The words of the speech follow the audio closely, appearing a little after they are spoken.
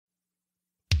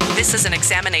This is an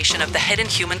examination of the hidden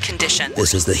human condition.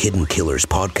 This is the Hidden Killers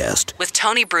podcast. With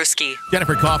Tony Brueski.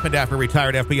 Jennifer Coffindaffer,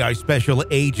 retired FBI special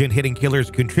agent, Hidden Killers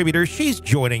contributor. She's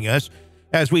joining us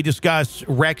as we discuss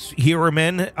Rex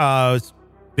Heuermann,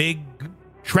 big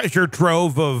treasure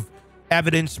trove of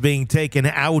evidence being taken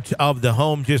out of the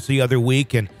home just the other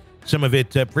week, and some of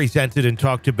it presented and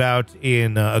talked about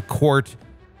in a court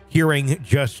hearing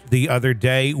just the other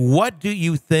day. What do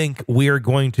you think we're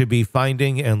going to be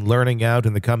finding and learning out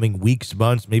in the coming weeks,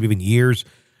 months, maybe even years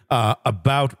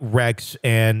about Rex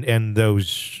and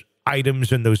those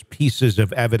items and those pieces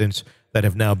of evidence that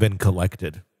have now been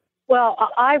collected? Well,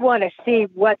 I want to see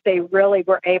what they really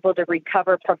were able to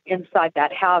recover from inside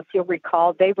that house. You'll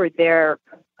recall they were there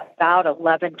about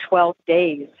 11, 12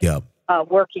 days,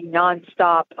 working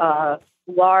nonstop,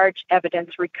 large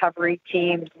evidence recovery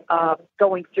teams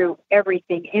going through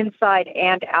everything inside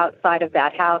and outside of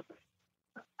that house.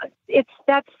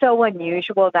 That's so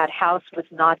unusual. That house was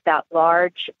not that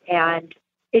large, and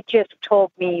it just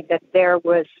told me that there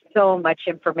was so much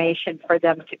information for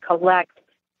them to collect,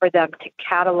 for them to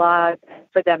catalog,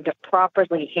 for them to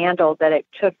properly handle, that it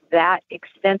took that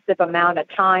extensive amount of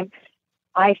time.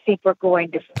 I think we're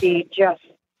going to see just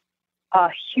a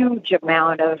huge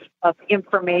amount of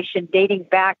information dating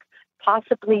back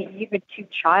possibly even to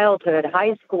childhood,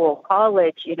 high school,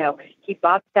 college. You know, he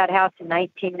bought that house in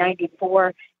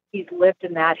 1994. He's lived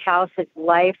in that house his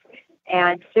life.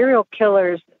 And serial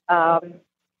killers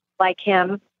like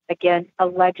him, again,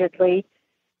 allegedly,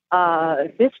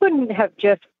 this wouldn't have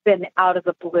just been out of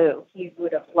the blue. He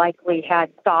would have likely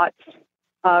had thoughts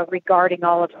regarding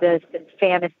all of this and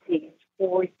fantasies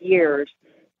for years.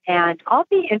 And I'll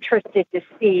be interested to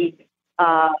see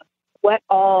what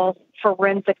all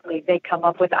forensically they come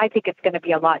up with. I think it's going to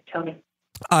be a lot, Tony.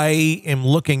 I am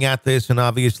looking at this, and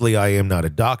obviously I am not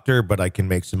a doctor, but I can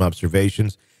make some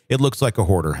observations. It looks like a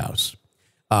hoarder house.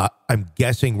 I'm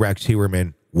guessing Rex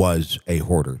Heuermann was a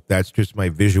hoarder. That's just my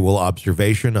visual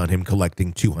observation on him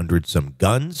collecting 200-some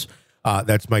guns.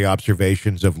 That's my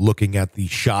observations of looking at the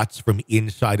shots from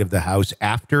inside of the house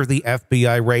after the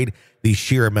FBI raid, the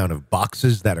sheer amount of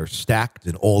boxes that are stacked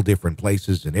in all different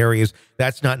places and areas.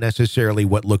 That's not necessarily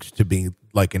what looks to be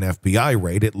like an FBI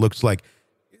raid. It looks like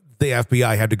the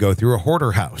FBI had to go through a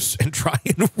hoarder house and try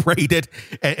and raid it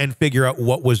and figure out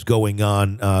what was going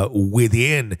on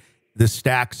within the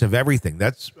stacks of everything.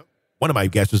 That's one of my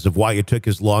guesses of why it took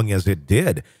as long as it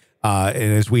did. And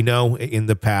as we know in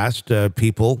the past,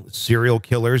 people, serial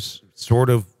killers, sort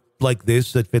of like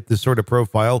this, that fit this sort of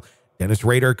profile. Dennis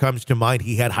Rader comes to mind.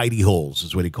 He had hidey holes,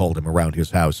 is what he called them, around his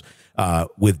house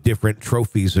with different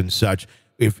trophies and such.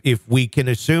 If we can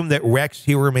assume that Rex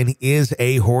Heuermann is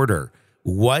a hoarder,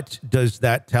 what does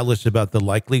that tell us about the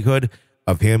likelihood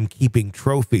of him keeping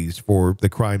trophies for the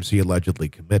crimes he allegedly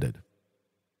committed?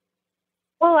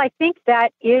 Well, I think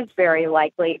that is very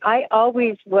likely. I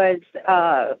always was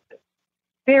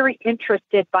very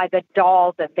interested by the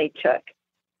doll that they took.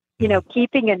 You know,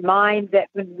 keeping in mind that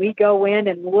when we go in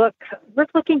and look, we're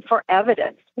looking for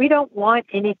evidence. We don't want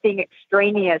anything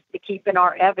extraneous to keep in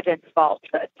our evidence vault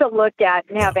to look at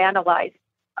and have analyzed.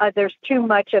 There's too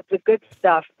much of the good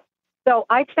stuff. So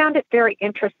I found it very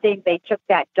interesting. They took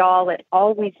that doll. It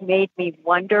always made me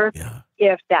wonder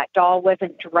if that doll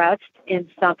wasn't dressed in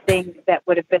something that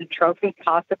would have been a trophy,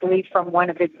 possibly from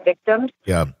one of his victims.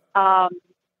 Yeah.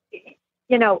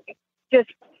 You know,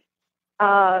 just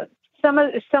some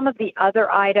of the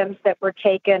other items that were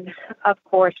taken, of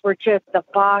course, were just the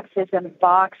boxes and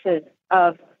boxes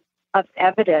of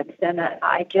evidence. And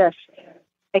I just,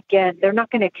 again, they're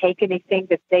not going to take anything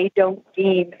that they don't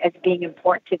deem as being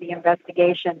important to the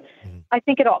investigation. I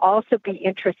think it'll also be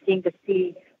interesting to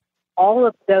see all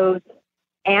of those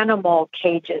animal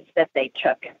cages that they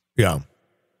took. Yeah.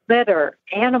 Litter,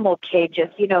 animal cages.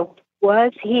 You know,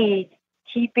 was he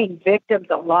keeping victims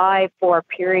alive for a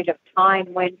period of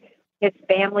time when his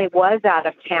family was out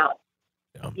of town?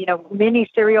 Yeah. You know, many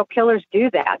serial killers do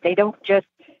that. They don't just,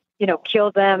 you know,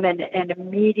 kill them and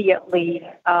immediately,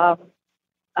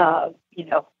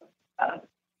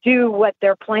 do what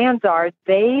their plans are.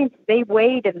 They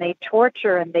wait and they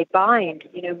torture and they bind.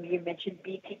 You know, you mentioned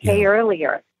BTK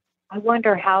earlier. I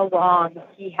wonder how long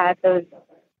he had those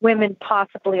women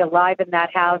possibly alive in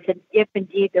that house, and if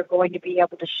indeed they're going to be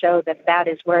able to show that that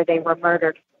is where they were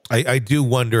murdered. I do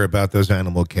wonder about those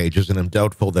animal cages, and I'm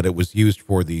doubtful that it was used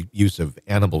for the use of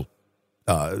animal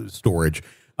storage.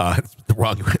 It's the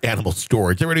wrong animal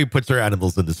storage. Everybody puts their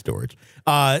animals into storage.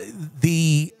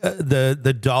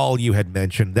 The doll you had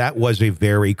mentioned, that was a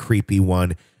very creepy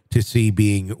one to see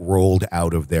being rolled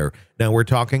out of there. Now, we're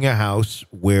talking a house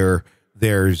where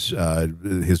There's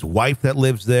his wife that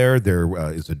lives there.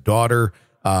 There is a daughter.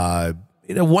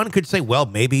 One could say, well,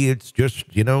 maybe it's just,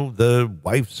 the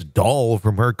wife's doll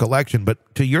from her collection.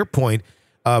 But to your point,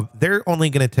 they're only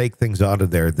going to take things out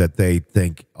of there that they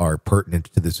think are pertinent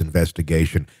to this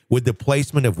investigation. Would the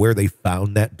placement of where they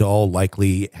found that doll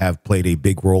likely have played a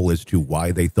big role as to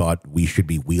why they thought we should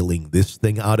be wheeling this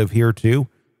thing out of here too?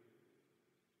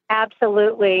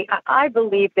 Absolutely. I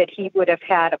believe that he would have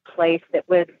had a place that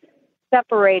was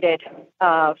separated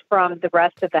from the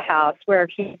rest of the house, where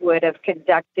he would have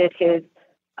conducted his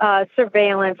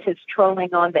surveillance, his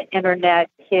trolling on the internet,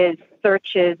 his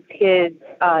searches, his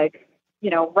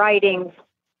writings,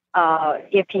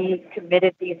 if he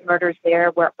committed these murders there,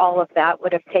 where all of that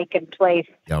would have taken place.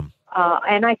 Yeah.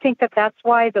 And I think that that's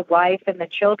why the wife and the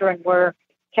children were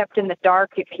kept in the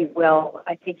dark, if you will.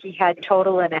 I think he had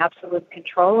total and absolute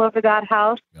control over that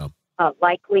house,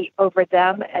 likely over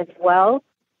them as well.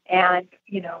 And,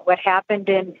 what happened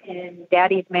in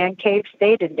Daddy's man cave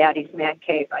stayed in Daddy's man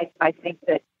cave. I think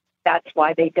that that's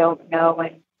why they don't know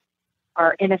and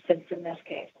are innocent in this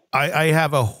case. I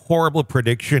have a horrible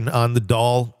prediction on the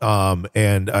doll,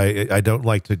 and I don't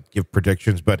like to give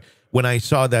predictions, but when I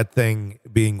saw that thing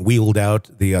being wheeled out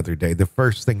the other day, the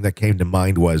first thing that came to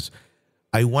mind was,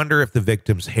 I wonder if the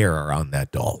victim's hair are on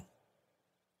that doll.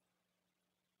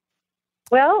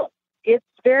 Well, it's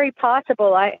very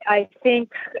possible. I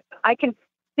think I can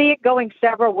see it going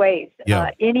several ways.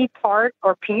 Yeah. Any part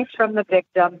or piece from the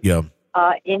victim,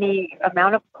 any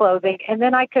amount of clothing. And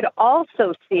then I could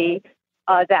also see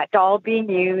that doll being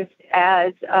used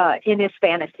as in his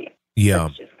fantasy. Yeah.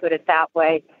 Let's just put it that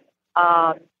way.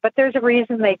 But there's a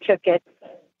reason they took it,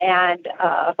 and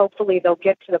hopefully they'll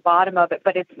get to the bottom of it.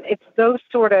 But it's those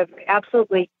sort of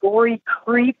absolutely gory,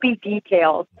 creepy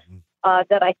details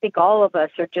that I think all of us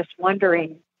are just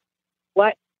wondering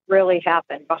what really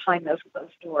happened behind those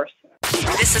closed doors.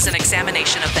 This is an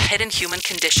examination of the hidden human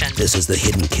condition. This is the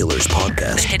Hidden Killers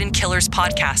Podcast. The Hidden Killers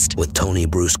Podcast. With Tony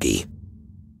Brueski.